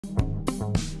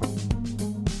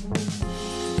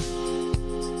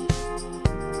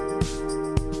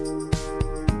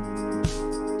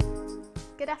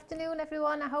Good afternoon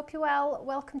everyone, I hope you're well.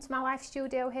 Welcome to my live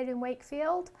studio here in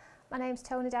Wakefield. My name's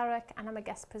Toni Darroch and I'm a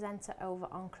guest presenter over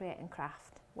on Create and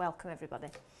Craft. Welcome everybody.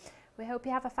 We hope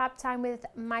you have a fab time with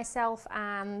myself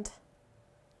and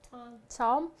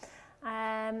Tom.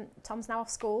 Tom's now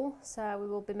off school, so we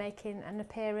will be making an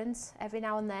appearance every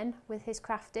now and then with his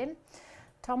crafting.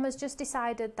 Tom has just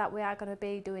decided that we are going to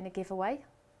be doing a giveaway,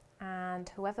 and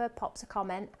whoever pops a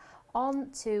comment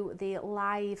onto the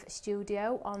live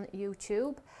studio on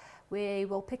YouTube, we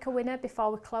will pick a winner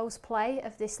before we close play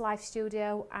of this live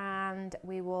studio and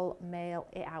we will mail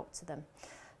it out to them.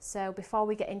 So before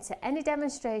we get into any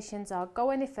demonstrations or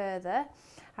go any further,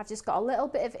 I've just got a little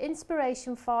bit of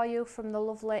inspiration for you from the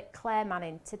lovely Claire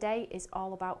Manning. Today is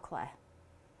all about Claire.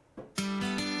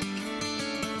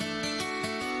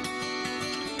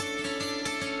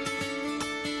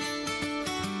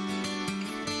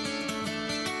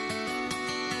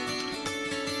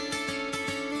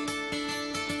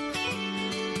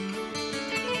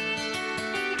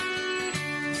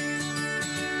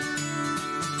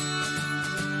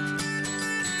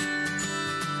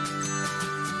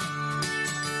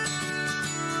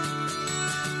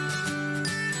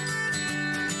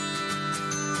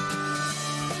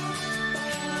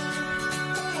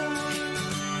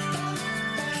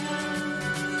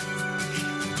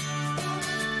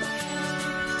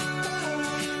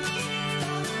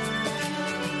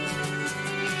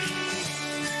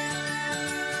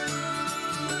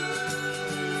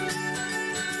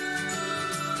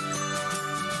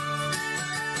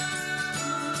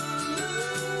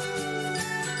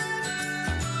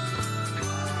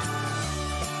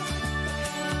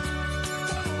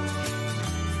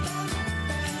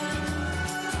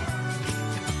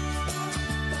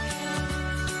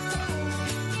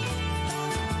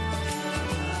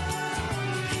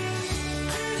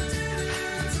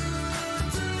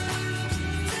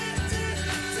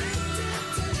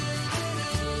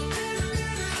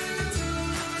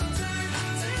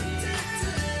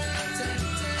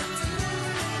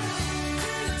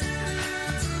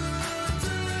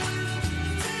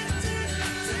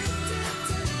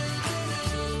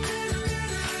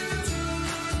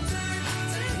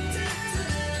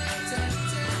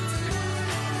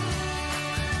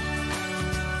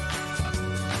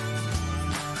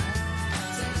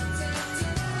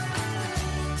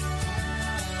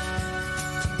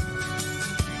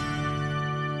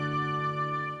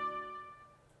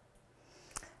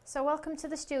 So welcome to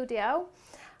the studio.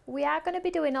 We are going to be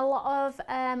doing a lot of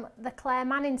the Claire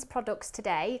Manning's products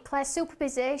today. Claire's super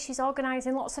busy, she's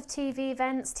organising lots of TV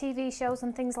events, TV shows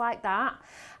and things like that,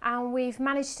 and we've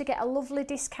managed to get a lovely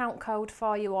discount code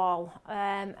for you all,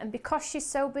 and because she's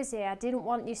so busy I didn't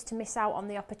want you to miss out on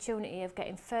the opportunity of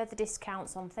getting further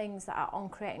discounts on things that are on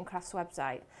Create and Craft's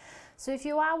website. So if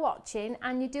you are watching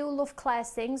and you do love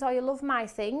Claire's things or you love my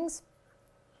things,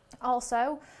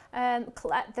 also,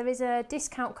 there is a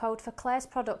discount code for Claire's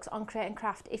products on Create and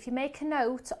Craft. If you make a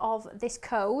note of this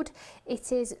code,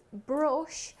 it is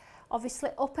brush, obviously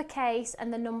uppercase,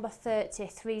 and the number 30.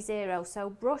 So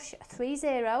brush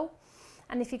 30.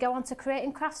 And if you go onto Create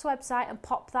and Craft's website and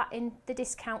pop that in the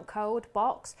discount code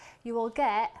box, you will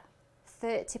get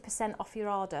 30% off your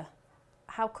order.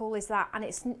 How cool is that? And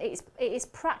it is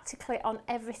practically on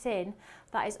everything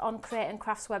that is on Create and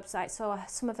Craft's website. So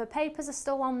some of her papers are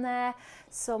still on there,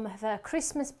 some of her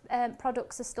Christmas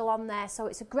products are still on there. So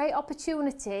it's a great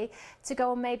opportunity to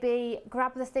go and maybe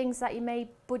grab the things that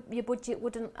your budget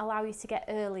wouldn't allow you to get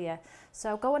earlier.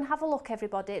 So go and have a look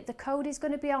everybody. The code is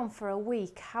going to be on for a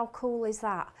week. How cool is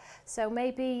that? So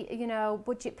maybe, you know,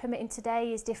 budget permitting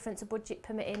today is different to budget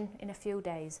permitting in a few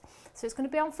days. So it's going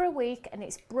to be on for a week and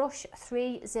it's brush 30.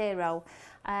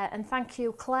 And thank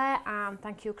you Claire and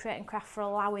thank you Create and Craft for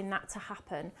allowing that to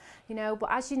happen. You know,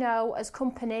 but as you know, as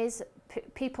companies,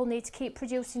 people need to keep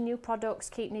producing new products,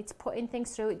 need to put in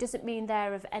things through. It doesn't mean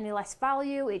they're of any less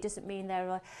value, it doesn't mean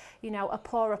they're a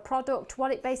poorer product.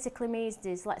 What it basically means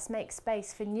is let's make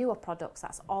space for newer products.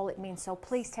 That's all it means. So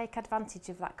please take advantage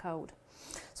of that code.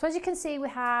 So as you can see, we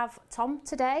have Tom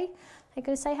today. Are you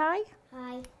going to say hi?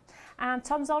 Hi. And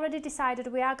Tom's already decided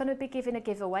we are going to be giving a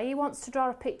giveaway. He wants to draw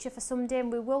a picture for somebody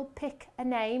and we will pick a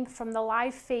name from the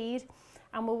live feed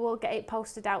and we will get it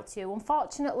posted out to you.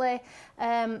 Unfortunately,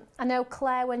 I know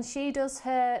Claire, when she does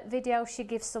her video, she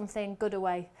gives something good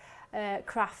away,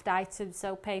 craft items,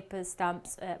 so papers,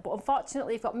 stamps. But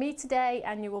unfortunately, you've got me today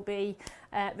and you will be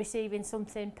receiving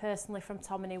something personally from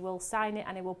Tom, and he will sign it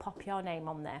and he will pop your name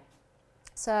on there.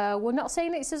 So we're not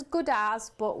saying it's as good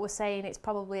as, but we're saying it's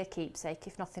probably a keepsake,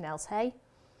 if nothing else, hey?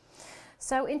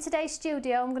 So in today's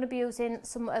studio, I'm going to be using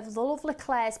some of the lovely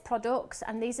Claire's products,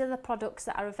 and these are the products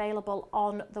that are available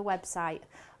on the website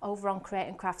over on Create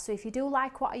and Craft. So if you do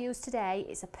like what I use today,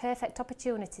 it's a perfect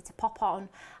opportunity to pop on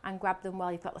and grab them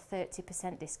while you've got the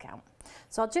 30% discount.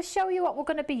 So I'll just show you what we're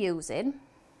going to be using.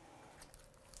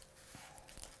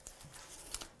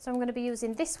 So I'm going to be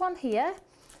using this one here.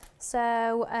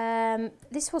 So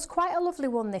this was quite a lovely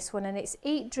one, this one, and it's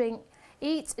Eat,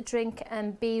 Drink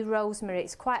and Be Rosemary.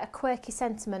 It's quite a quirky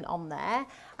sentiment on there.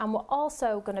 And we're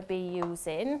also going to be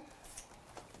using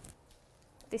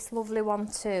this lovely one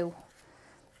too,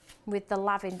 with the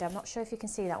lavender. I'm not sure if you can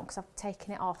see that one because I've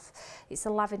taken it off. It's the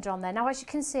lavender on there. Now, as you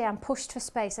can see, I'm pushed for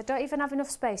space. I don't even have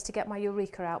enough space to get my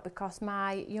Eureka out because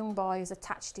my young boy has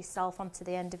attached himself onto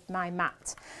the end of my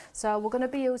mat. So we're going to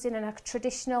be using a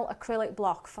traditional acrylic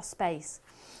block for space.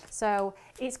 So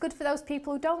it's good for those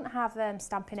people who don't have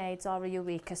stamping aids or a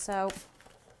Eureka. So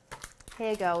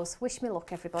here goes. Wish me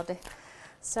luck, everybody.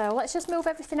 So let's just move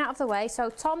everything out of the way. So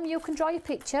Tom, you can draw your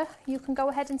picture. You can go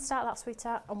ahead and start that,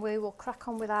 sweetheart, and we will crack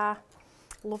on with our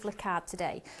lovely card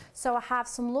today. So I have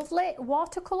some lovely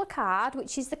watercolour card,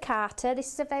 which is the Carter.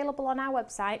 This is available on our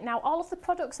website. Now, all of the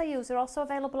products I use are also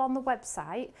available on the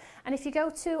website. And if you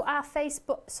go to our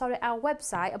our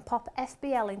website and pop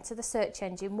FBL into the search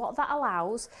engine, what that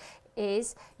allows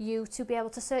is you to be able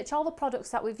to search all the products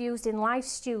that we've used in live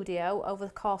studio over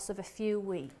the course of a few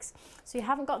weeks. So you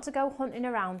haven't got to go hunting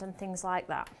around and things like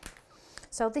that.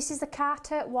 So this is the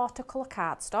Carter watercolour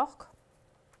cardstock,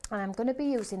 and I'm going to be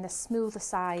using the smoother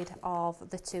side of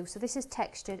the two. So this is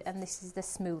textured and this is the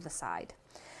smoother side.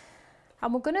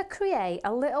 And we're going to create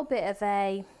a little bit of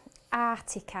a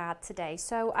arty card today.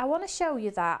 So I want to show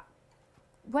you that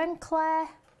when Claire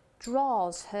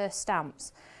draws her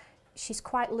stamps, she's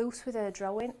quite loose with her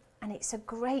drawing, and it's a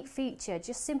great feature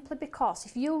just simply because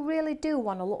if you really do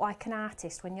want to look like an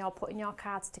artist when you're putting your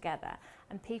cards together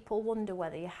and people wonder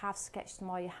whether you have sketched them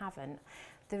or you haven't,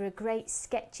 they're a great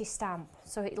sketchy stamp,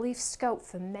 so it leaves scope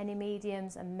for many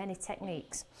mediums and many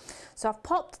techniques. So I've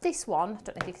popped this one, I don't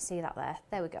know if you can see that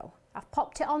there we go. I've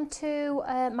popped it onto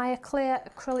my clear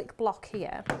acrylic block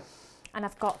here, and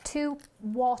I've got two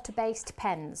water-based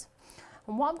pens.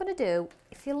 And what I'm going to do,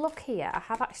 if you look here, I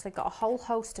have actually got a whole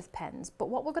host of pens, but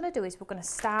what we're going to do is we're going to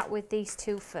start with these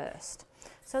two first.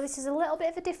 So this is a little bit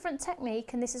of a different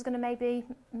technique, and this is going to maybe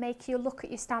make you look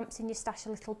at your stamps in your stash a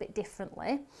little bit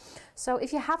differently. So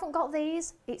if you haven't got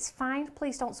these, it's fine,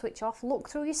 please don't switch off. Look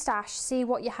through your stash, see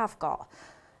what you have got,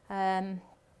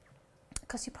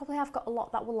 because you probably have got a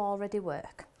lot that will already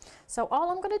work. So all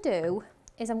I'm going to do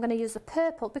is I'm going to use the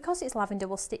purple, because it's lavender,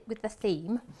 we'll stick with the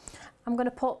theme. I'm going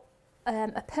to put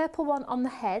a purple one on the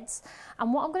heads,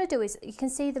 and what I'm going to do is, you can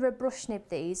see there are brush nib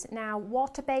these. Now,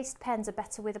 water-based pens are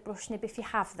better with a brush nib if you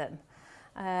have them.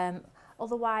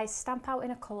 Otherwise, stamp out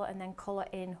in a colour and then colour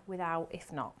in without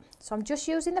if not. So I'm just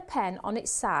using the pen on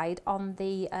its side on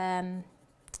the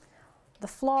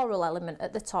floral element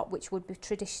at the top, which would be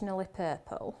traditionally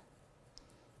purple.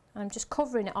 And I'm just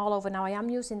covering it all over. Now, I am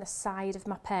using the side of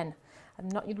my pen. I'm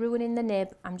not ruining the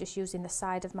nib, I'm just using the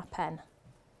side of my pen.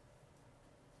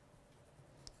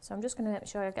 So I'm just going to make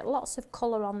sure I get lots of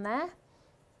colour on there.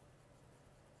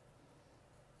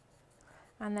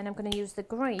 And then I'm going to use the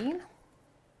green.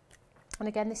 And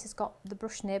again, this has got the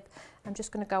brush nib. I'm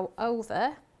just going to go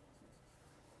over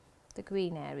the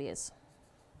green areas.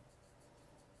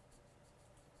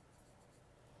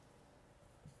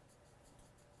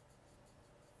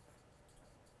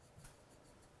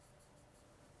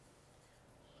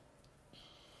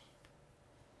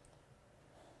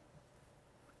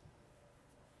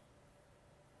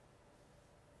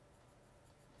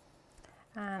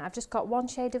 And I've just got one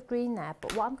shade of green there,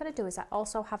 but what I'm going to do is I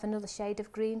also have another shade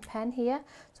of green pen here,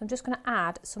 so I'm just going to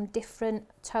add some different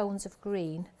tones of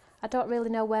green. I don't really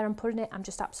know where I'm putting it, I'm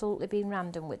just absolutely being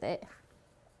random with it.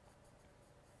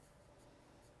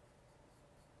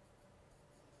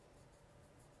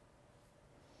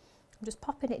 I'm just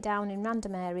popping it down in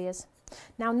random areas.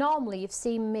 Now, normally you've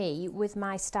seen me with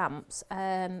my stamps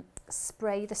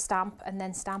spray the stamp and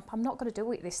then stamp. I'm not going to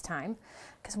do it this time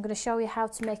because I'm going to show you how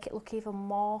to make it look even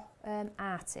more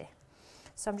arty.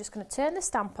 So I'm just going to turn the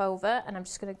stamp over and I'm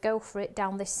just going to go for it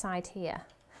down this side here.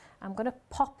 I'm going to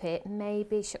pop it,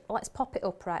 maybe, let's pop it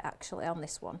upright actually on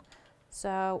this one.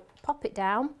 So pop it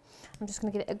down. I'm just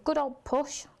going to give it a good old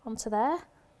push onto there.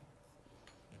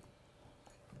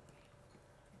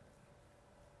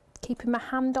 Keeping my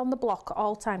hand on the block at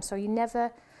all times, so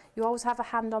you always have a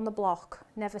hand on the block,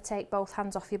 never take both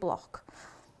hands off your block.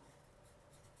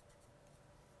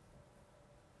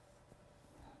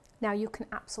 Now you can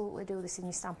absolutely do this in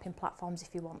your stamping platforms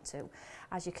if you want to.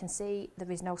 As you can see,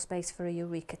 there is no space for a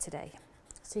Eureka today.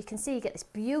 So you can see you get this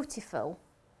beautiful,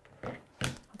 I'll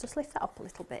just lift that up a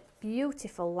little bit,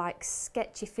 beautiful like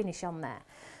sketchy finish on there.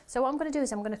 So what I'm going to do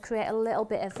is I'm going to create a little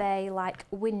bit of a like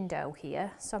window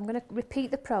here. So I'm going to repeat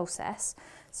the process.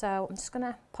 So I'm just going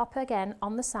to pop again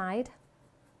on the side.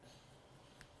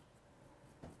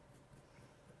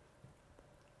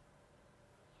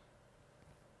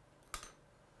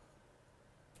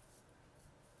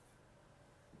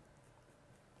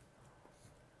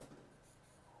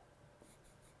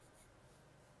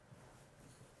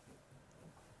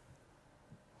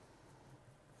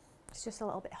 It's just a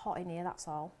little bit hot in here, that's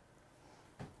all.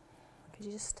 Could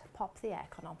you just pop the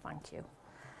aircon on, thank you.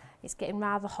 It's getting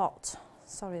rather hot,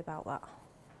 sorry about that.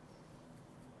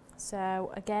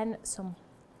 So again, some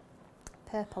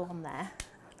purple on there.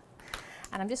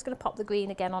 And I'm just going to pop the green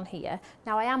again on here.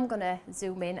 Now I am going to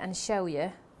zoom in and show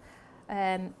you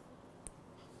a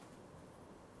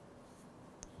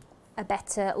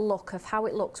better look of how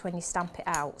it looks when you stamp it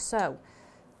out. So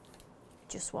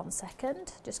just 1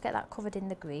 second, just get that covered in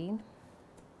the green.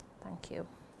 Thank you.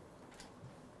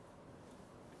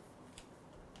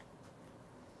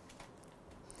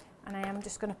 And I am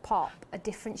just going to pop a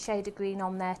different shade of green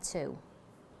on there too.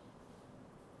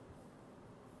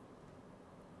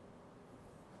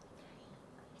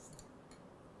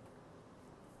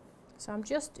 So I'm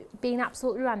just being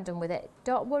absolutely random with it.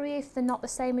 Don't worry if they're not the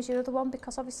same as your other one,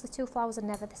 because obviously two flowers are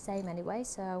never the same anyway.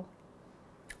 So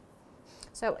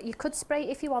you could spray it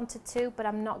if you wanted to, but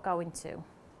I'm not going to.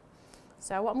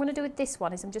 So what I'm going to do with this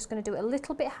one is I'm just going to do it a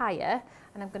little bit higher,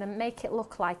 and I'm going to make it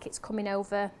look like it's coming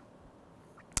over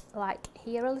like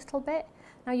here a little bit.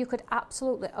 Now you could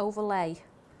absolutely overlay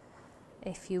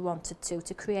if you wanted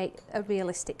to create a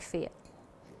realistic feel.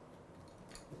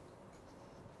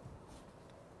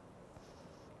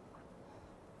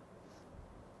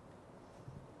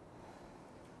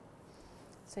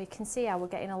 So you can see how we're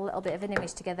getting a little bit of an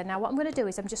image together. Now what I'm going to do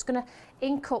is I'm just going to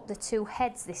ink up the two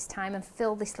heads this time and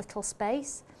fill this little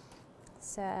space.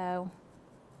 So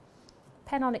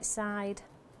pen on its side.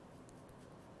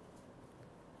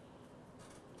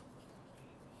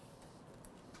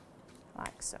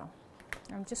 Like so.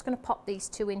 I'm just going to pop these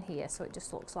two in here so it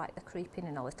just looks like they're creeping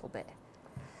in a little bit.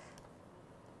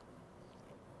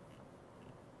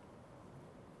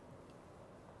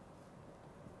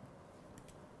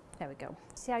 There we go.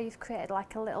 See how you've created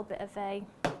like a little bit of a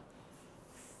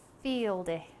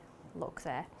fieldy look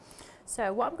there.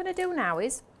 So what I'm going to do now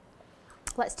is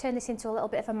let's turn this into a little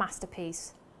bit of a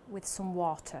masterpiece with some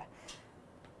water.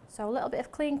 So a little bit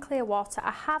of clean clear water. I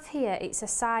have here, it's a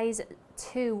size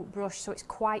 2 brush, so it's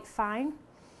quite fine.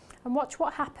 And watch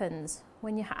what happens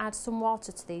when you add some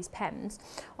water to these pens.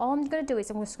 All I'm going to do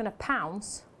is I'm just going to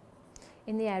pounce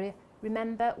in the area.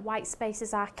 Remember, white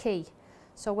spaces are key.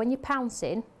 So when you're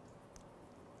pouncing,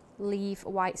 leave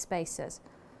white spaces.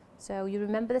 So you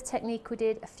remember the technique we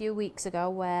did a few weeks ago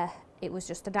where it was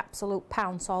just an absolute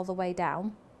pounce all the way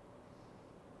down?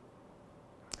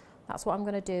 That's what I'm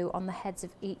going to do on the heads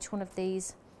of each one of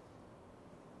these.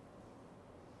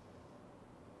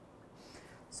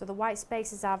 So the white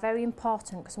spaces are very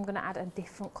important because I'm going to add a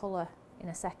different colour in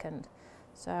a second.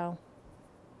 So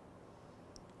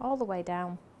all the way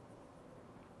down.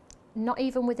 Not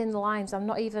even within the lines, I'm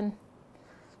not even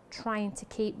trying to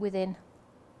keep within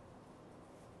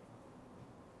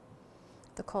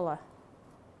the colour.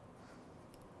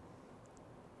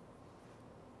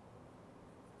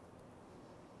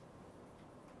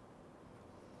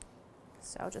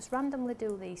 So I'll just randomly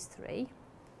do these 3.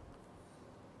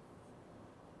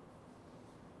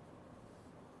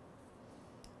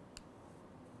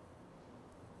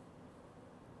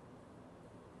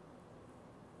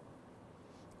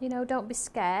 You know, don't be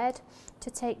scared to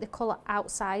take the colour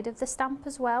outside of the stamp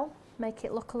as well. Make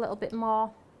it look a little bit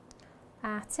more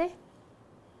arty.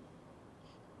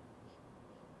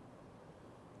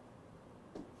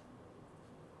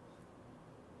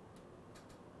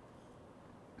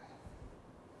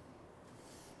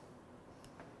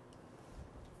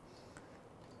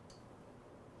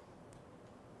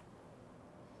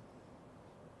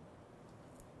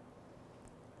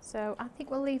 So I think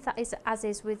we'll leave that as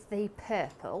is with the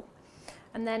purple.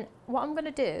 And then what I'm going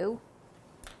to do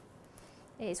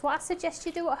is, what I suggest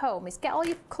you do at home is get all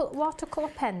your watercolour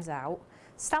pens out,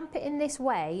 stamp it in this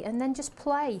way, and then just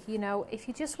play. You know, if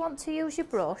you just want to use your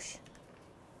brush.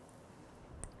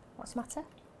 What's the matter?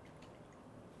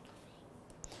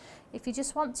 If you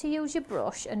just want to use your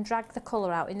brush and drag the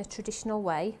colour out in a traditional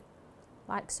way,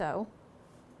 like so,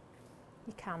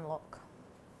 you can look.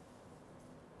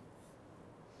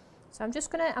 So So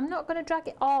I'm not gonna drag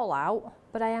it all out,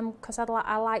 but I am, because I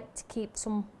like to keep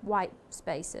some white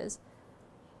spaces.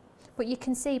 But you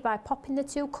can see by popping the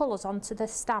two colours onto the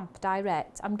stamp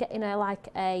direct, I'm getting like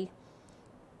a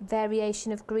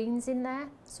variation of greens in there.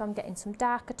 So I'm getting some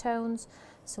darker tones,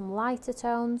 some lighter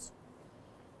tones.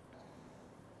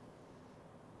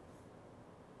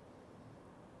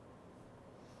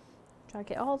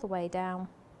 Drag it all the way down.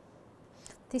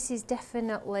 This is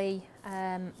definitely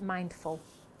mindful.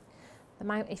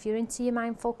 If you're into your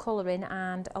mindful colouring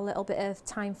and a little bit of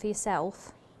time for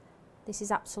yourself, this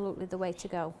is absolutely the way to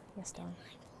go. Yes, darling?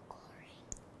 Mindful colouring.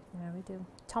 Yeah, we do.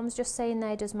 Tom's just saying there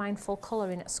he does mindful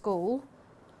colouring at school.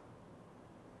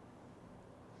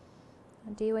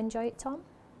 And do you enjoy it, Tom?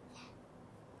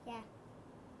 Yeah.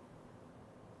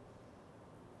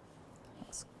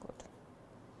 That's good.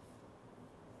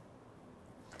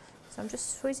 So I'm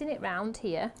just swizzing it round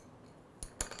here.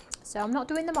 So I'm not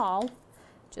doing them all,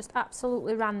 just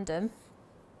absolutely random.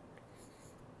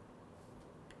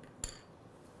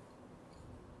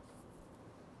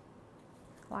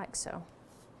 Like so.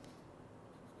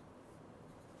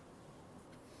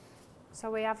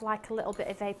 So we have like a little bit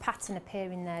of a pattern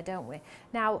appearing there, don't we?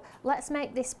 Now let's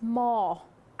make this more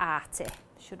arty,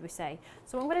 should we say.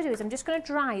 So what I'm going to do is I'm just going to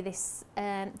dry this,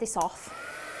 this off,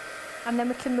 and then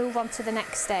we can move on to the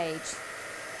next stage.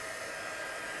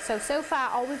 So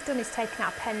far all we've done is taken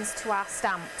our pens to our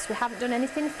stamps. We haven't done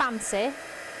anything fancy.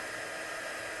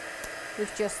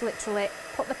 We've just literally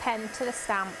put the pen to the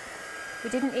stamp. We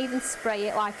didn't even spray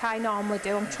it like I normally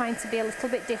do. I'm trying to be a little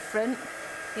bit different,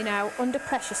 you know, under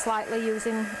pressure slightly,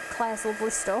 using Claire's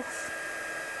lovely stuff.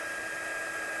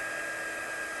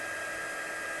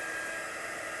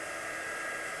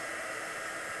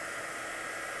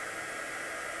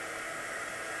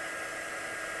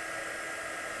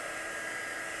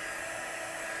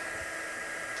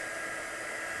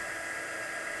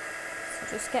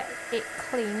 So just get it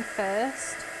clean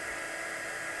first.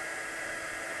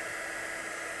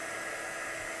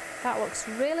 That looks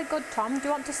really good, Tom. Do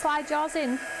you want to slide yours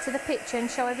in to the picture and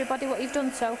show everybody what you've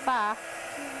done so far?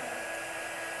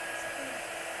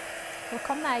 Look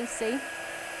on there, you see.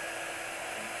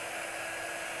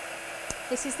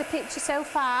 This is the picture so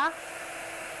far.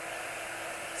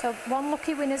 So one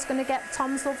lucky winner's going to get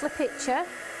Tom's lovely picture.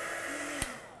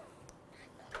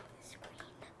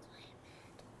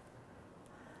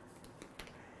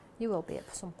 You will be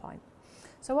at some point.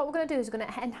 So what we're going to do is we're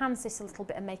going to enhance this a little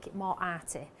bit and make it more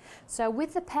arty. So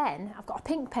with the pen, I've got a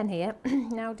pink pen here.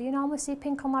 Now, do you normally see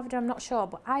pink on lavender? I'm not sure,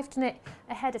 but I've done it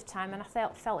ahead of time and I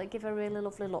felt it give a really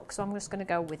lovely look, so I'm just going to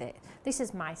go with it. This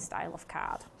is my style of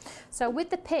card. So with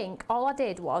the pink, all I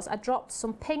did was I dropped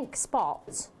some pink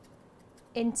spots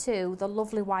into the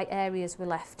lovely white areas we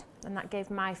left, and that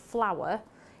gave my flower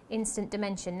instant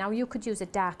dimension. Now you could use a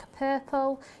darker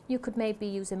purple, you could maybe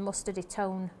use a mustardy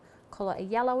tone colour, a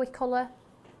yellowy colour,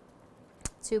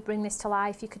 to bring this to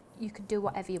life. You could do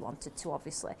whatever you wanted to,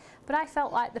 obviously, but I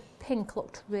felt like the pink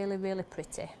looked really, really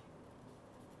pretty.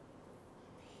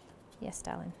 Yes,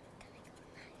 darling.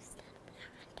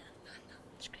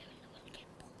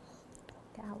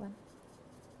 Get out then.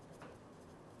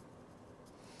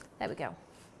 There we go.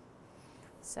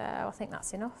 So I think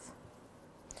that's enough.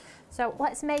 So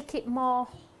let's make it more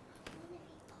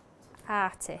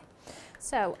arty.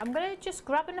 So I'm going to just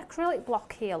grab an acrylic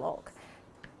block here, look.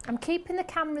 I'm keeping the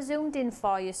camera zoomed in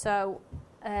for you so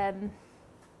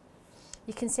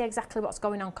you can see exactly what's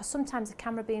going on, because sometimes the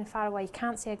camera being far away you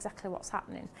can't see exactly what's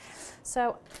happening.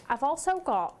 So I've also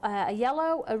got a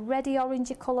yellow, a reddy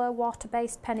orangey colour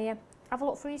water-based pen here. Have a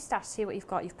look through your stash, see what you've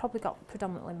got. You've probably got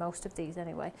predominantly most of these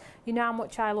anyway. You know how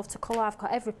much I love to colour. I've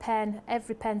got every pen,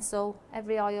 every pencil,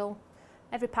 every oil,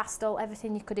 every pastel,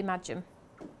 everything you could imagine.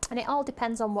 And it all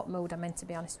depends on what mood I'm in, to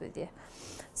be honest with you.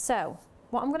 So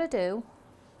what I'm going to do,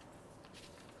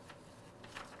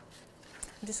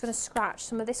 I'm just going to scratch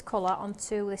some of this colour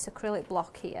onto this acrylic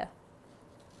block here.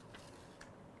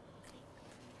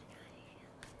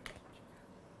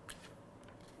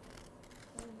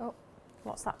 Oh,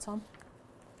 what's that, Tom?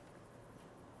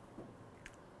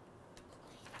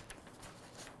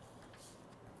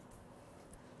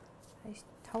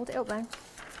 Hold it up then.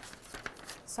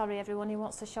 Sorry everyone who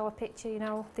wants to show a picture, you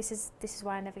know, this is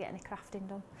why I never get any crafting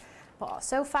done. But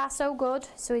so far so good.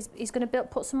 So he's going to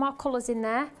put some more colours in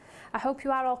there. I hope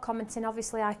you are all commenting.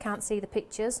 Obviously I can't see the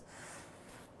pictures.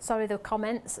 Sorry, the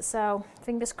comments. So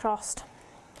fingers crossed.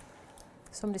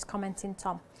 Somebody's commenting,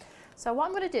 Tom. So what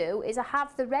I'm going to do is I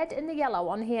have the red and the yellow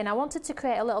on here, and I wanted to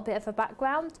create a little bit of a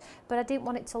background, but I didn't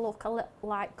want it to look a little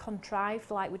like contrived,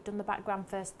 like we'd done the background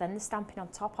first, then the stamping on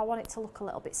top. I want it to look a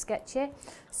little bit sketchy.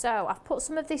 So I've put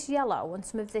some of this yellow and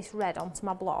some of this red onto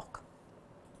my block,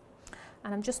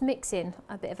 and I'm just mixing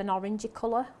a bit of an orangey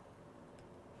colour,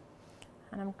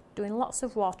 and I'm doing lots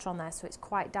of water on there so it's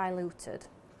quite diluted.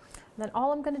 And then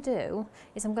all I'm going to do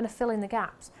is I'm going to fill in the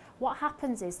gaps. What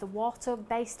happens is the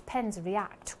water-based pens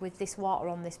react with this water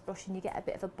on this brush, and you get a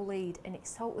bit of a bleed, and it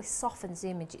totally softens the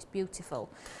image. It's beautiful.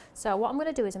 So what I'm going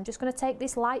to do is I'm just going to take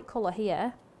this light colour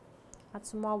here, add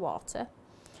some more water,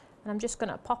 and I'm just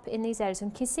going to pop it in these areas,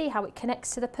 and you can see how it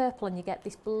connects to the purple and you get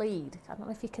this bleed. I don't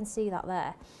know if you can see that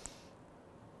there,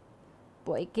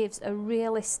 but it gives a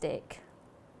realistic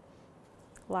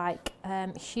like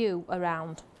hue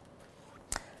around.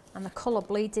 And the colour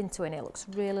bleeds into it and it looks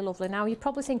really lovely. Now you're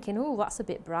probably thinking, oh, that's a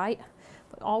bit bright,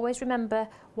 but always remember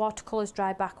watercolours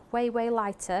dry back way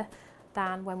lighter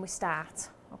than when we start.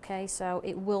 Okay, so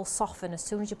it will soften as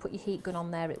soon as you put your heat gun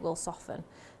on there, it will soften.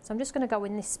 So I'm just going to go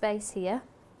in this space here.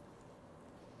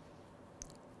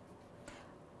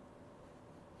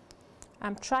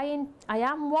 I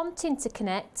am wanting to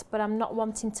connect, but I'm not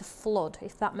wanting to flood,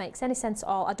 if that makes any sense at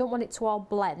all. I don't want it to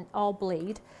all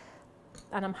bleed.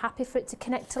 And I'm happy for it to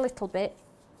connect a little bit,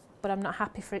 but I'm not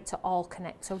happy for it to all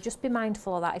connect. So just be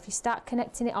mindful of that. If you start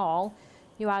connecting it all,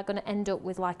 you are going to end up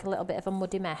with like a little bit of a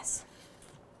muddy mess.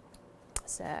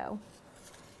 So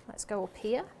let's go up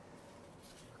here.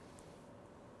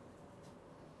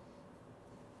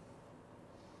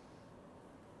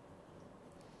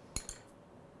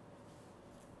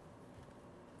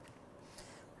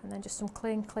 And then just some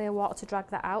clear water to drag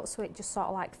that out so it just sort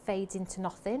of like fades into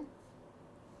nothing.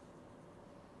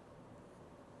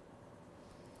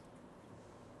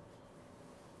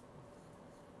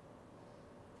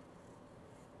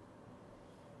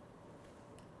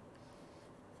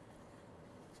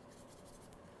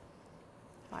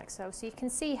 Like so. So you can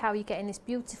see how you're getting this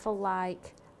beautiful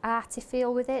like arty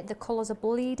feel with it. The colours are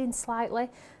bleeding slightly,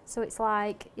 so it's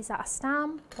like, is that a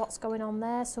stamp? What's going on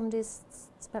there? Somebody's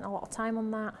spent a lot of time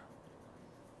on that.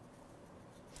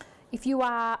 If you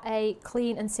are a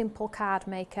clean and simple card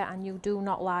maker and you do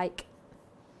not like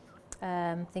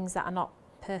things that are not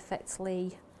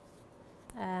perfectly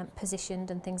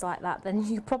positioned and things like that, then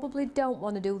you probably don't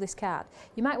want to do this card.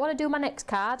 You might want to do my next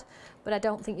card, but I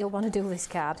don't think you'll want to do this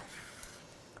card.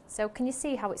 So can you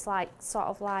see how it's like sort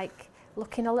of like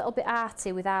looking a little bit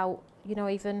arty without, you know,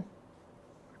 even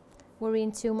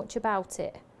worrying too much about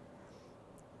it?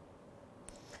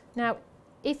 Now,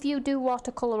 if you do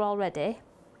watercolour already,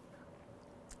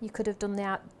 you could have done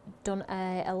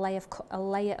a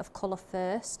layer of colour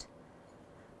first.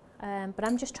 But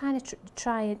I'm just trying to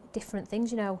try different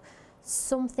things, you know.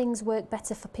 Some things work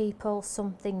better for people,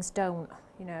 some things don't,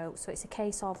 you know. So it's a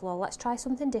case of, well, let's try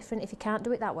something different. If you can't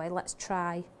do it that way, let's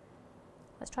try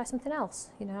something else,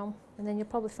 you know. And then you'll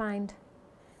probably find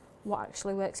what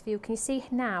actually works for you. Can you see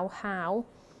now how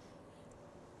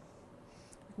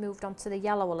I've moved on to the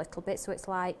yellow a little bit? So it's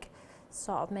like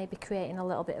sort of maybe creating a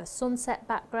little bit of a sunset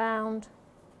background.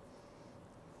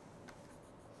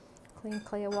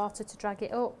 Clear water to drag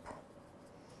it up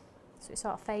so it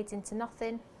sort of fades into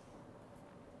nothing.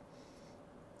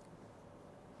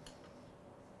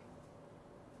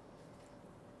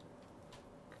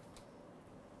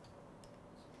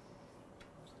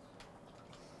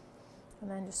 And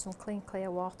then just some clear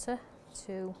water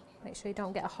to make sure you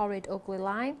don't get a horrid ugly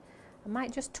line. I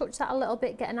might just touch that a little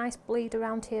bit, get a nice bleed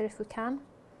around here if we can.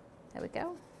 There we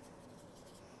go.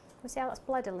 You see how that's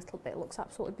bled a little bit? It looks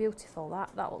absolutely beautiful.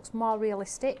 That looks more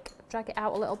realistic. Drag it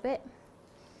out a little bit.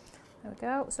 There we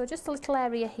go. So just a little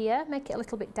area here, make it a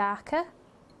little bit darker.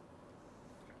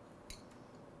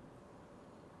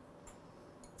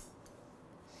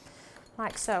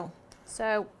 Like so.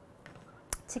 So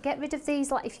to get rid of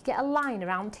these, like if you get a line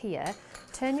around here,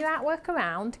 turn your artwork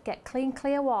around, get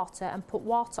clear water and put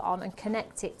water on and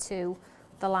connect it to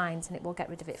the lines, and it will get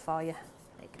rid of it for you.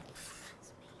 There you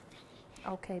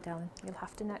go. Okay, darling, you'll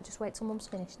have to just wait till Mum's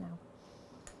finished now.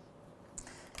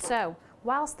 So,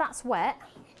 whilst that's wet,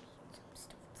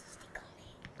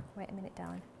 wait a minute,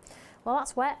 darling. While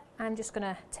that's wet, I'm just going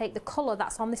to take the colour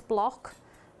that's on this block,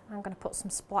 and I'm going to put some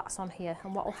splats on here,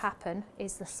 and what will happen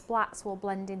is the splats will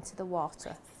blend into the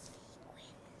water.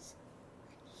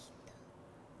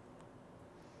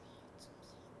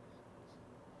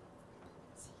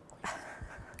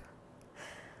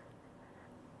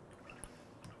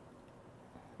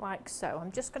 Like so.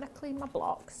 I'm just going to clean my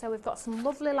block. So we've got some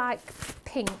lovely like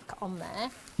pink on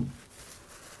there.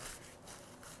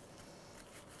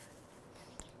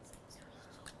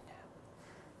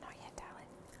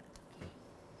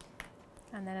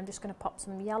 And then I'm just going to pop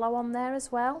some yellow on there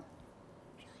as well.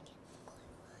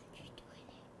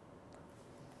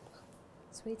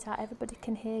 Sweetheart, everybody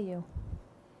can hear you.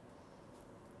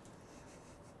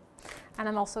 And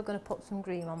I'm also going to put some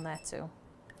green on there too.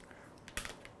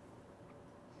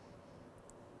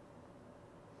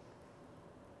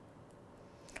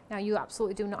 Now you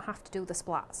absolutely do not have to do the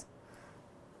splats.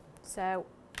 So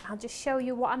I'll just show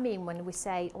you what I mean when we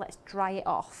say let's dry it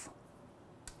off.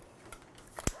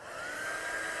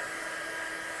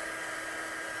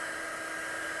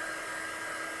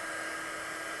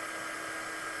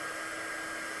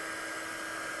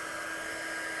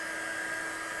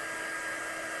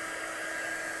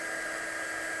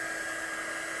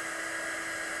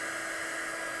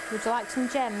 Would you like some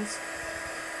gems?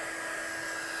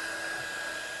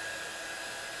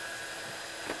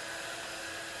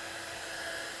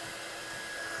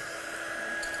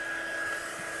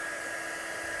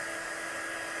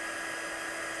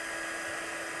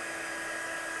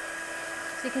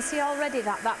 So you can see already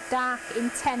that dark,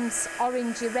 intense,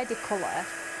 orangey, reddy colour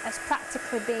has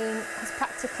practically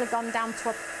gone down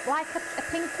to like a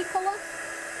pinky colour.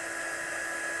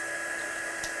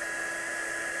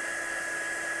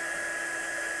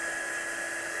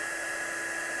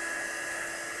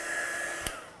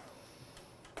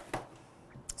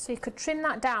 So you could trim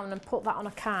that down and put that on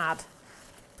a card.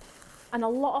 And a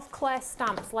lot of clay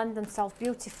stamps lend themselves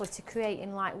beautifully to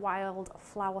creating like wild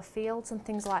flower fields and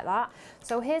things like that.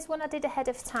 So here's one I did ahead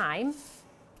of time.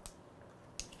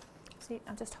 See,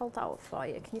 I'll just hold that up for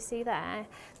you. Can you see there?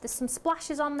 There's some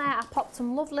splashes on there. I popped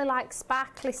some lovely like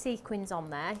sparkly sequins on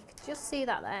there. You can just see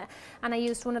that there. And I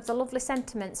used one of the lovely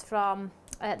sentiments from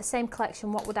the same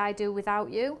collection, What Would I Do Without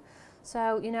You?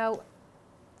 So, you know,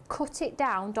 cut it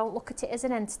down, don't look at it as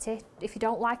an entity. If you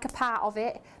don't like a part of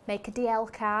it, make a DL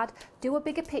card, do a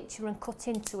bigger picture and cut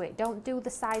into it. Don't do the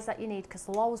size that you need because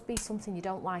there'll always be something you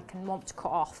don't like and want to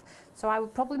cut off. So I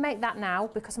would probably make that now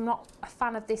because I'm not a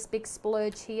fan of this big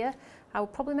splurge here. I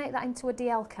would probably make that into a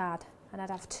DL card and I'd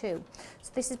have two.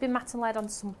 So this has been matte and lead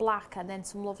onto some black and then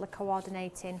some lovely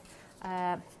coordinating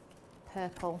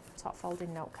purple top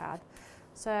folding note card.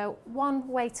 So one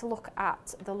way to look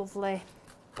at the lovely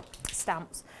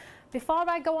stamps. Before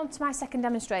I go on to my second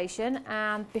demonstration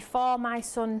and before my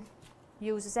son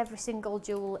uses every single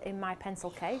jewel in my pencil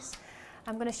case,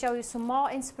 I'm going to show you some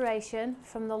more inspiration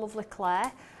from the lovely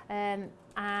Claire,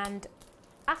 and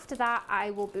after that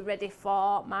I will be ready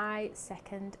for my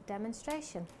second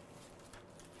demonstration.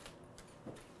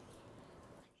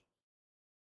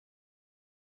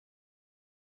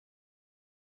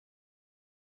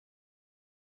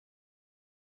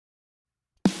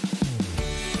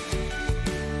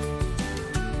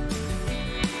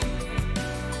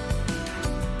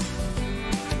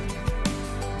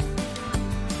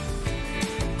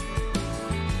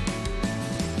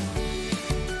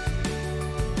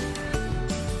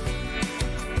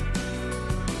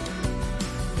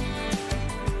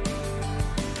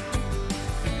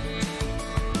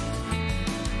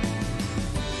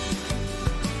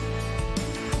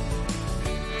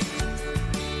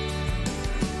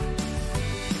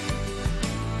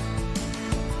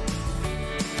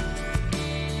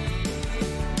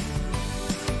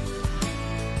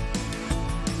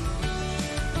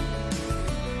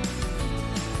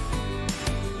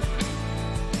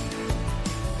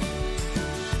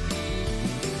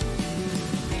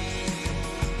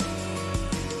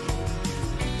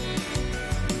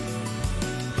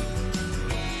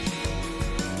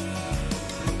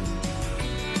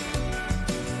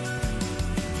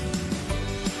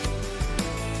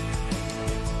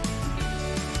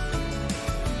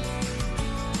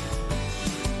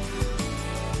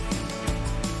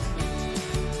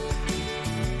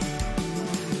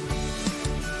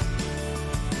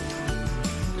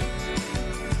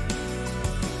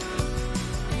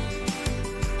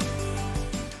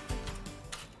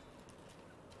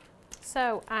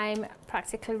 So I'm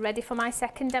practically ready for my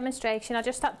second demonstration. I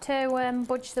just had to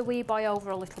budge the wee boy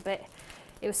over a little bit.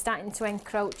 It was starting to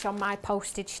encroach on my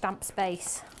postage stamp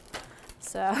space.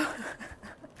 So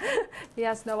he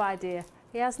has no idea.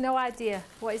 He has no idea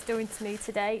what he's doing to me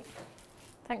today.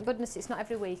 Thank goodness it's not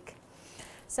every week.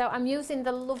 So I'm using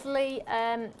the lovely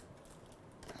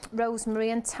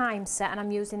rosemary and thyme set, and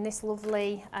I'm using this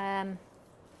lovely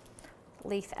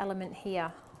leaf element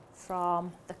here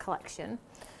from the collection.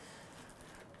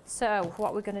 So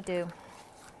what we're going to do,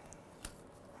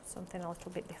 something a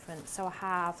little bit different. So I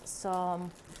have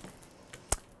some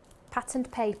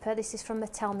patterned paper. This is from the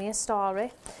Tell Me a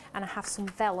Story, and I have some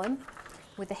vellum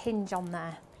with a hinge on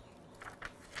there.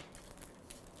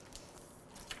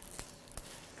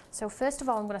 So first of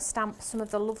all, I'm going to stamp some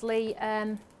of the lovely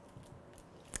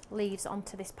leaves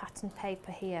onto this pattern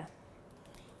paper here.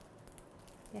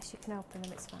 Yes, you can open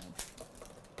them, it's fine.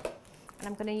 And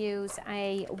I'm going to use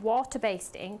a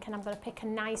water-based ink, and I'm going to pick a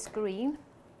nice green.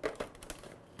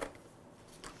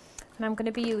 And I'm going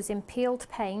to be using peeled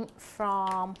paint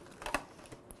from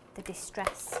the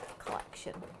Distress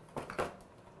collection.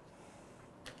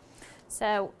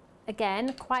 So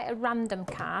again, quite a random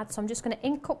card, so I'm just going to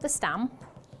ink up the stamp.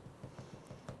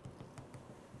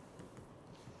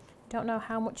 Don't know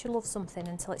how much you love something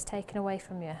until it's taken away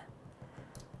from you.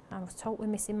 I'm totally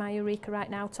missing my Eureka right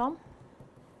now, Tom.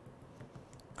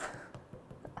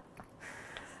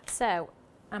 So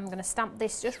I'm going to stamp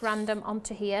this just random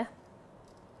onto here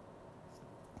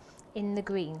in the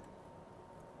green.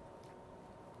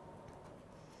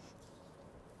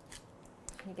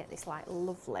 You get this like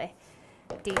lovely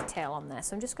detail on there.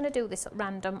 So I'm just going to do this at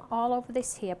random all over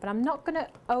this here, but I'm not going to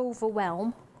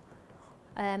overwhelm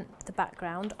the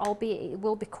background, albeit it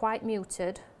will be quite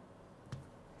muted.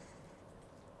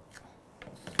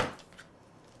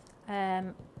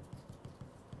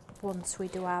 Once we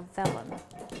do our vellum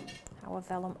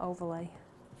overlay.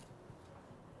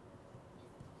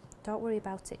 Don't worry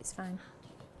about it, it's fine.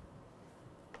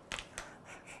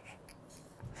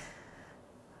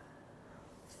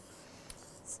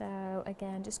 So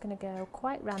again, just going to go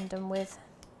quite random with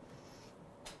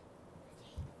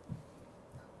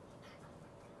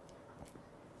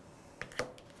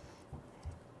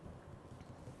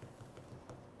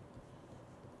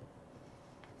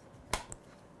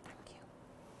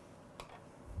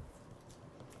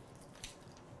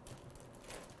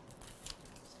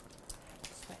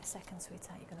second,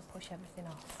 sweetheart, you're going to push everything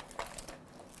off.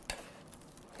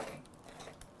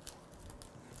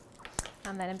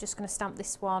 And then I'm just going to stamp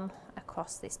this one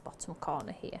across this bottom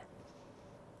corner here.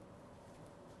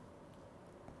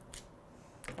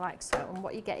 Like so. And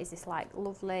what you get is this like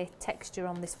lovely texture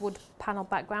on this wood panel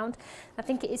background. I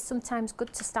think it is sometimes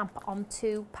good to stamp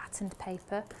onto patterned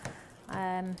paper.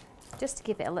 Just to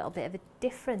give it a little bit of a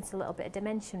difference, a little bit of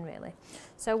dimension really.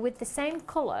 So with the same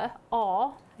colour,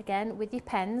 or again with your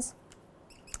pens,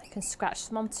 you can scratch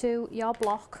them onto your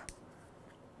block.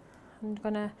 I'm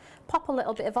going to pop a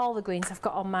little bit of all the greens I've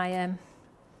got on my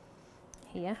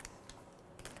here.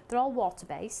 They're all water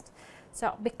based,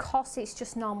 so because it's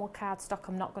just normal cardstock,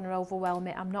 I'm not going to overwhelm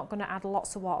it. I'm not going to add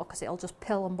lots of water because it'll just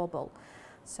pill and bubble.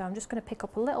 So I'm just going to pick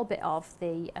up a little bit of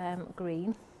the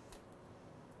green.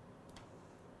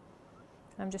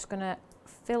 I'm just going to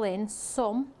fill in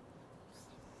some,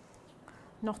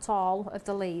 not all, of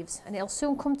the leaves, and it'll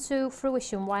soon come to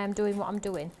fruition why I'm doing what I'm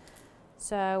doing.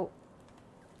 So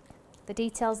the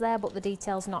detail's there, but the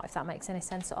detail's not, if that makes any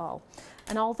sense at all.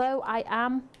 And although I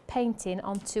am painting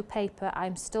onto paper,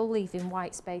 I'm still leaving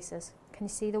white spaces. Can you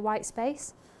see the white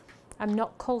space? I'm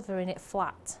not colouring it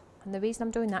flat, and the reason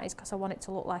I'm doing that is because I want it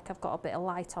to look like I've got a bit of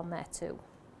light on there too.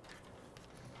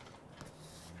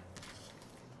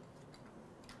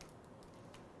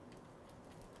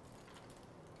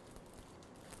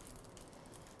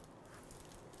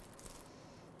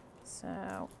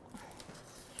 So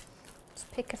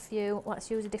just pick a few. Let's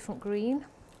use a different green,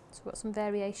 so we've got some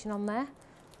variation on there.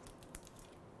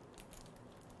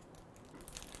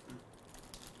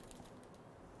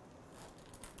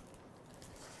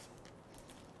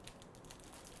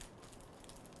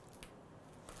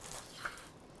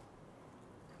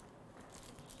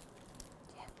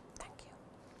 Yeah, thank you.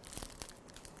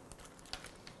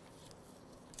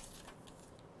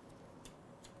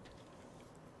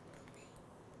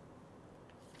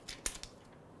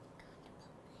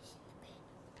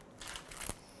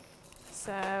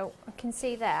 So I can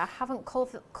see there, I haven't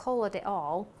coloured it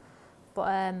all,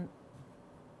 but it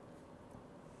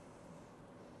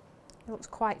looks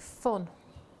quite fun.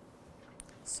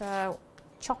 So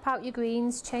chop out your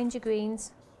greens, change your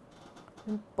greens,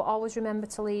 but always remember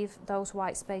to leave those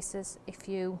white spaces if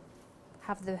you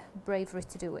have the bravery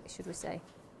to do it, should we say.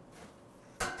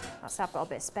 That's, I've got a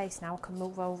bit of space now, I can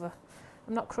move over.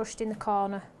 I'm not crushed in the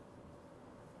corner,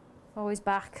 always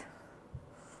back.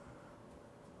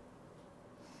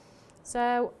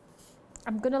 So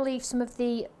I'm going to leave some of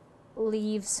the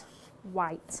leaves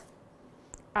white,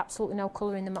 absolutely no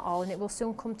colour in them at all, and it will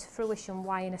soon come to fruition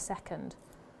why in a second.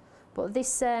 But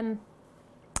this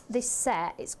this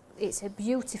set, it's a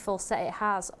beautiful set. It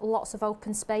has lots of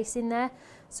open space in there,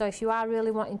 so if you are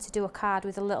really wanting to do a card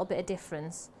with a little bit of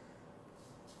difference,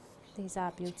 these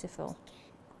are beautiful.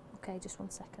 Okay, just 1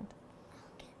 second.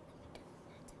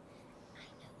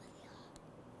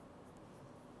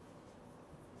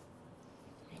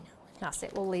 That's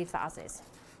it, we'll leave that as is.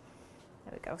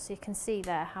 There we go, so you can see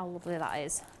there how lovely that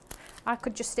is. I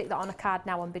could just stick that on a card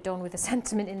now and be done with a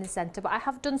sentiment in the centre, but I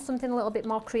have done something a little bit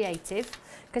more creative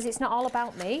because it's not all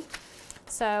about me.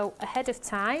 So ahead of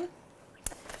time,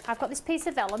 I've got this piece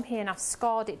of vellum here and I've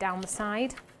scored it down the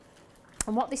side.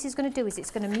 And what this is going to do is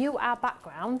it's going to mute our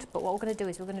background, but what we're going to do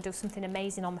is we're going to do something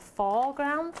amazing on the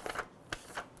foreground.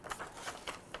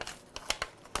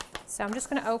 So I'm just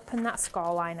going to open that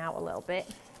score line out a little bit.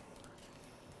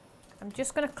 I'm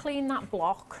just going to clean that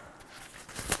block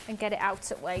and get it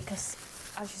out of the way because,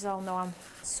 as you all know, I'm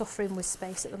suffering with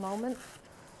space at the moment.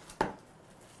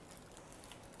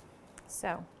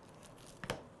 So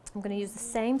I'm going to use the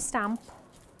same stamp.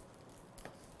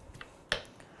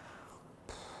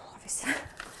 Have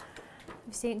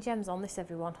you seen gems on this,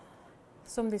 everyone?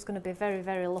 Somebody's going to be very,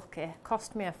 very lucky.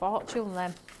 Cost me a fortune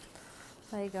then.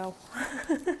 There you go.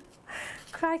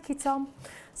 Crikey, Tom.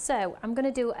 So I'm going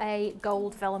to do a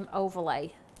gold vellum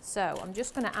overlay. So I'm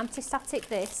just going to anti-static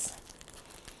this.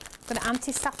 I'm going to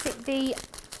anti-static the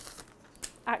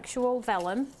actual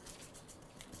vellum.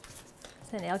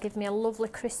 So it'll give me a lovely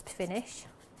crisp finish.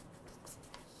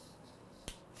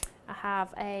 I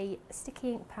have a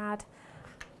sticky ink pad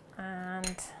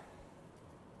and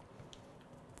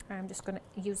I'm just going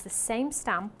to use the same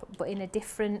stamp but in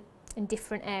different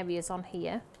areas on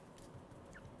here.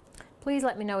 Please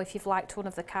let me know if you've liked one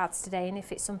of the cards today and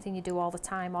if it's something you do all the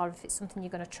time or if it's something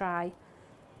you're going to try.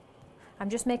 I'm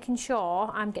just making sure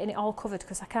I'm getting it all covered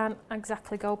because I can't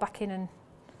exactly go back in and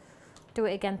do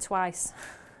it again twice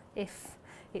if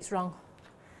it's wrong.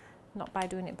 Not by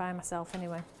doing it by myself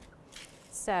anyway.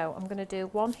 So I'm going to do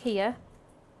one here.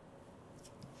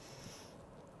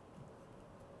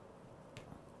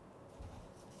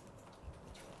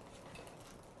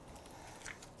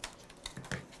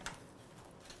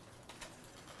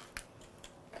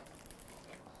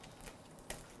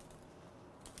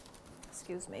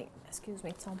 Excuse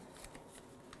me, Tom.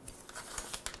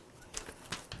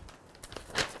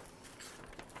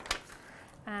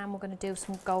 And we're going to do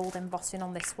some gold embossing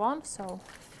on this one. So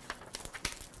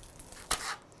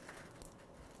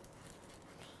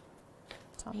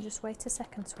Tom, just wait a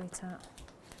second, sweetheart.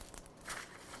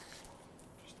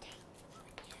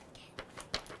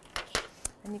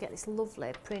 And you get this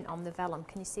lovely print on the vellum.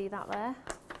 Can you see that there?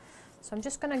 So I'm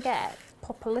just going to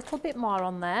pop a little bit more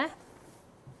on there.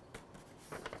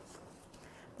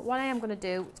 But what I am going to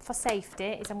do for safety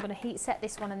is I'm going to heat set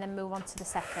this one and then move on to the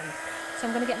second. So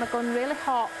I'm going to get my gun really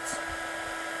hot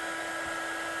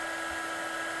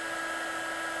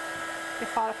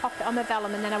before I pop it on the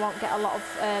vellum, and then I won't get a lot of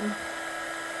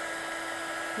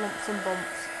lumps and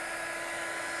bumps.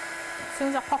 As soon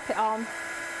as I pop it on,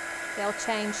 they'll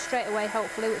change straight away,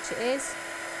 hopefully, which it is.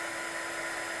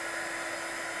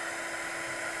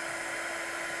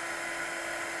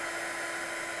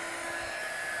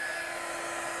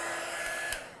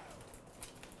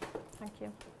 Thank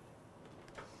you.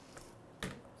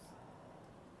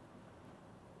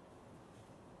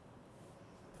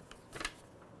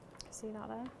 See that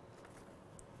there?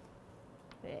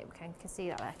 Yeah, we can see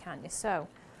that there, can't you? So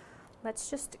let's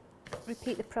just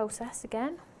repeat the process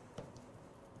again.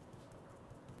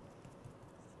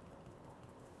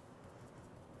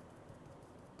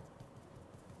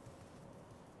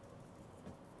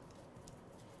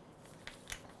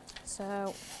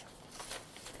 So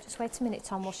just wait a minute,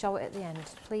 Tom, we'll show it at the end,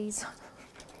 please.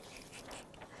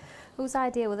 Whose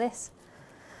idea was this?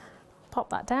 Pop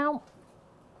that down.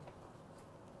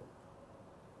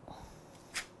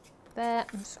 There,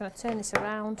 I'm just going to turn this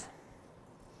around.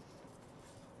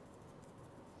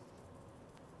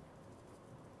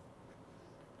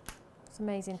 It's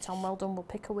amazing, Tom, well done. We'll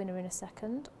pick a winner in a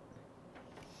second.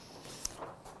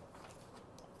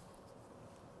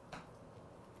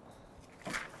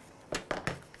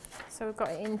 So we've got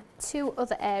it in 2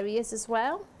 other areas as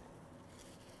well.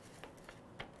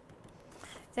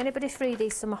 Is anybody free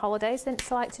these summer holidays? Then it's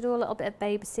like to do a little bit of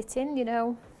babysitting, you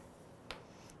know.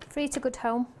 Free to good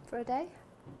home for a day.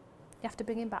 You have to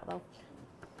bring him back though.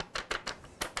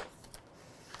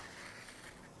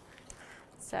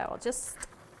 So I'll just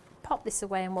pop this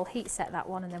away and we'll heat set that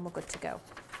one and then we're good to go.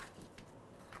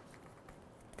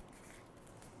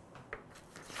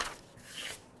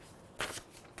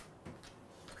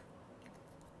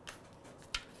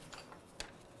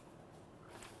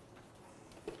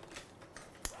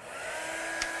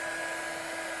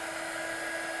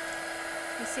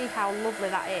 You see how lovely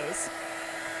that is.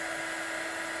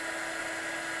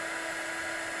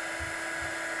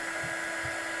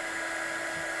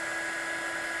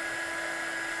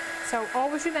 So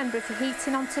always remember, if you're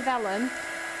heating onto vellum,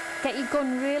 get your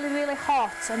gun really, really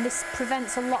hot, and this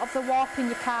prevents a lot of the warp in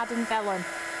your card and vellum.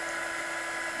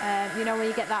 You know, when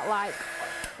you get that like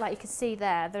like you can see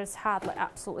there, there's hardly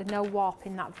absolutely no warp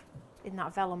in that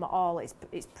vellum at all.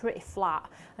 It's pretty flat,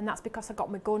 and that's because I got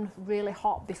my gun really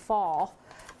hot before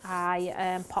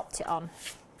I popped it on.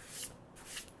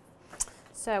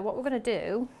 So what we're going to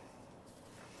do,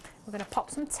 we're going to pop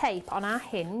some tape on our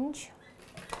hinge.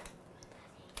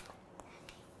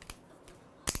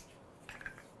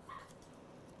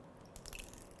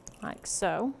 Like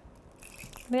so.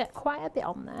 We get quite a bit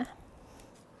on there.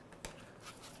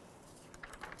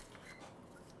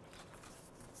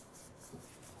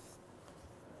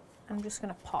 I'm just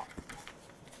going to pop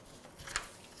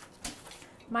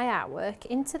my artwork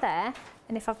into there,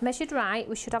 and if I've measured right,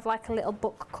 we should have like a little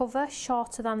book cover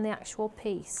shorter than the actual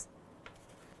piece.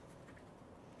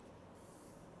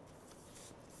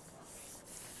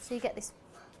 So you get this,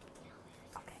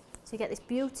 okay, so you get this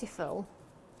beautiful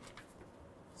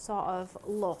sort of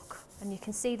look, and you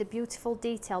can see the beautiful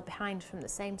detail behind from the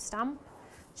same stamp,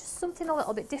 just something a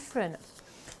little bit different.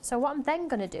 So what I'm then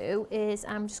going to do is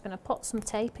I'm just going to put some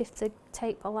tape, if the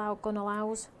tape gun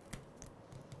allows.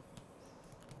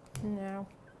 No,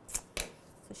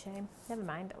 it's a shame. Never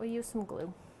mind, we'll use some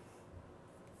glue.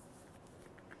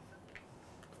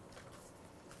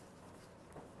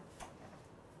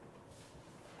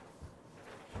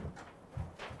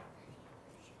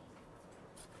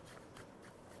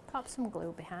 Pop some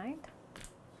glue behind.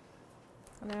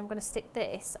 And then I'm going to stick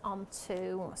this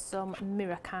onto some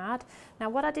mirror card. Now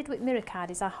what I did with mirror card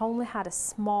is I only had a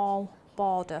small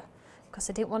border because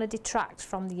I didn't want to detract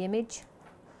from the image.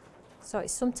 So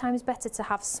it's sometimes better to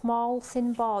have small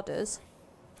thin borders .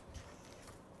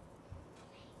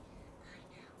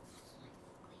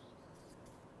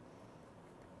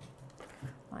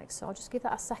 Like so. I'll just give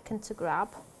that a second to grab.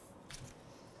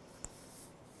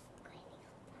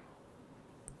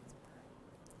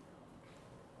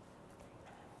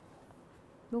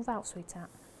 Move out, sweetheart.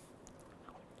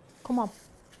 Come on.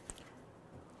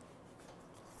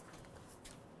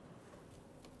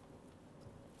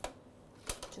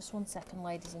 Just 1 second,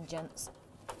 ladies and gents.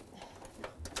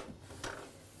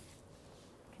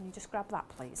 Can you just grab that,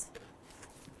 please?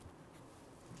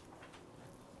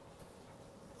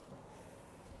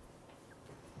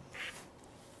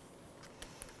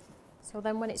 So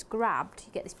then when it's grabbed,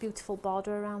 you get this beautiful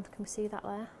border around. Can we see that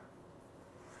there?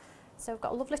 So I've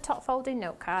got a lovely top folding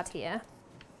note card here.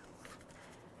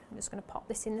 I'm just going to pop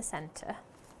this in the centre.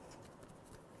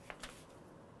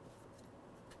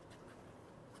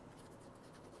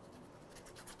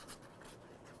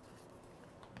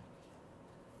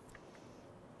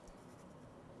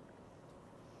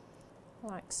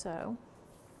 Like so.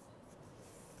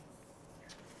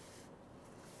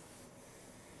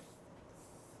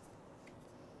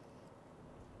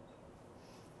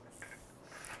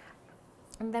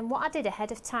 And then what I did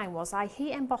ahead of time was I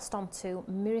heat embossed onto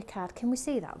mirror card. Can we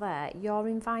see that there? You're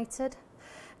invited.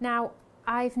 Now,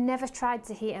 I've never tried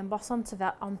to heat emboss onto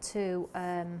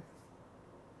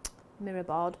mirror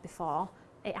board before.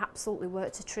 It absolutely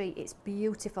worked a treat. It's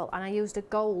beautiful, and I used a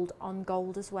gold on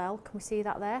gold as well. Can we see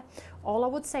that there? All I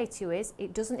would say to you is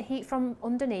it doesn't heat from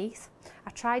underneath.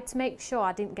 I tried to make sure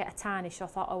I didn't get a tarnish, so I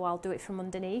thought, oh, I'll do it from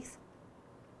underneath.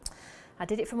 I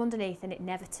did it from underneath and it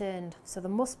never turned, so there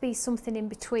must be something in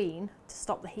between to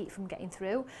stop the heat from getting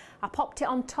through. I popped it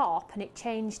on top and it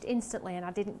changed instantly and I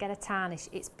didn't get a tarnish.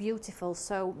 It's beautiful,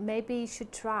 so maybe you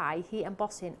should try heat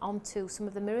embossing onto some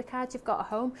of the mirror cards you've got at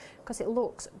home because it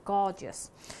looks gorgeous.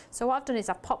 So what I've done is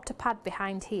I've popped a pad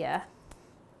behind here,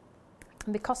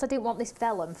 and because I didn't want this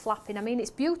vellum flapping, I mean it's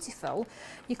beautiful,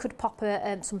 you could pop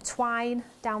some twine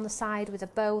down the side with a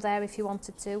bow there if you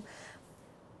wanted to.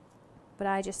 But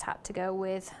I just had to go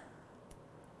with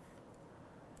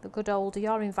the good old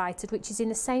You're Invited, which is in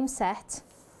the same set.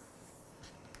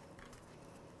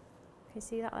 Can you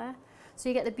see that there? So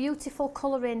you get the beautiful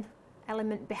colouring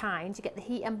element behind, you get the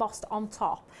heat embossed on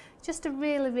top. Just a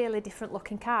really, really different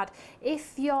looking card.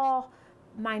 If your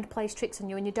mind plays tricks on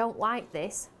you and you don't like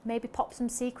this, maybe pop some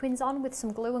sequins on with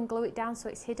some glue and glue it down so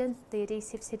it's hidden, the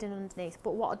adhesive's hidden underneath.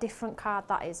 But what a different card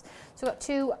that is. So we've got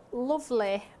two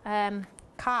lovely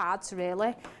cards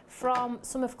really from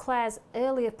some of Claire's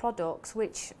earlier products,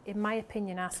 which in my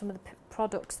opinion are some of the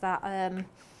products that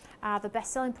are the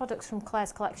best-selling products from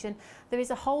Claire's collection. There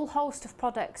is a whole host of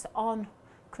products on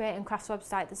Create and Crafts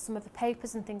website, there's some of the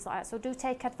papers and things like that, so do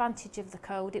take advantage of the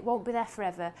code. It won't be there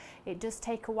forever. It does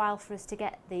take a while for us to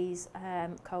get these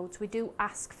codes. We do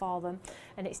ask for them,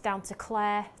 and it's down to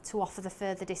Claire to offer the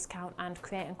further discount, and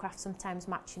Create and Craft sometimes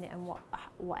matching it and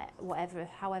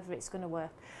however it's going to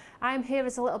work. I'm here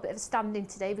as a little bit of a stand-in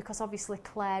today because obviously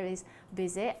Claire is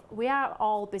busy. We are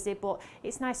all busy, but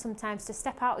it's nice sometimes to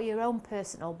step out of your own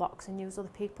personal box and use other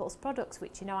people's products,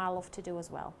 which you know I love to do as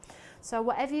well. So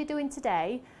whatever you're doing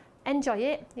today, enjoy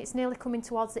it. It's nearly coming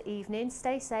towards the evening.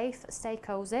 Stay safe, stay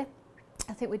cosy.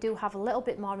 I think we do have a little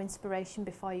bit more inspiration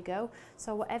before you go.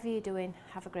 So whatever you're doing,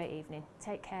 have a great evening.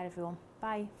 Take care, everyone.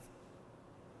 Bye.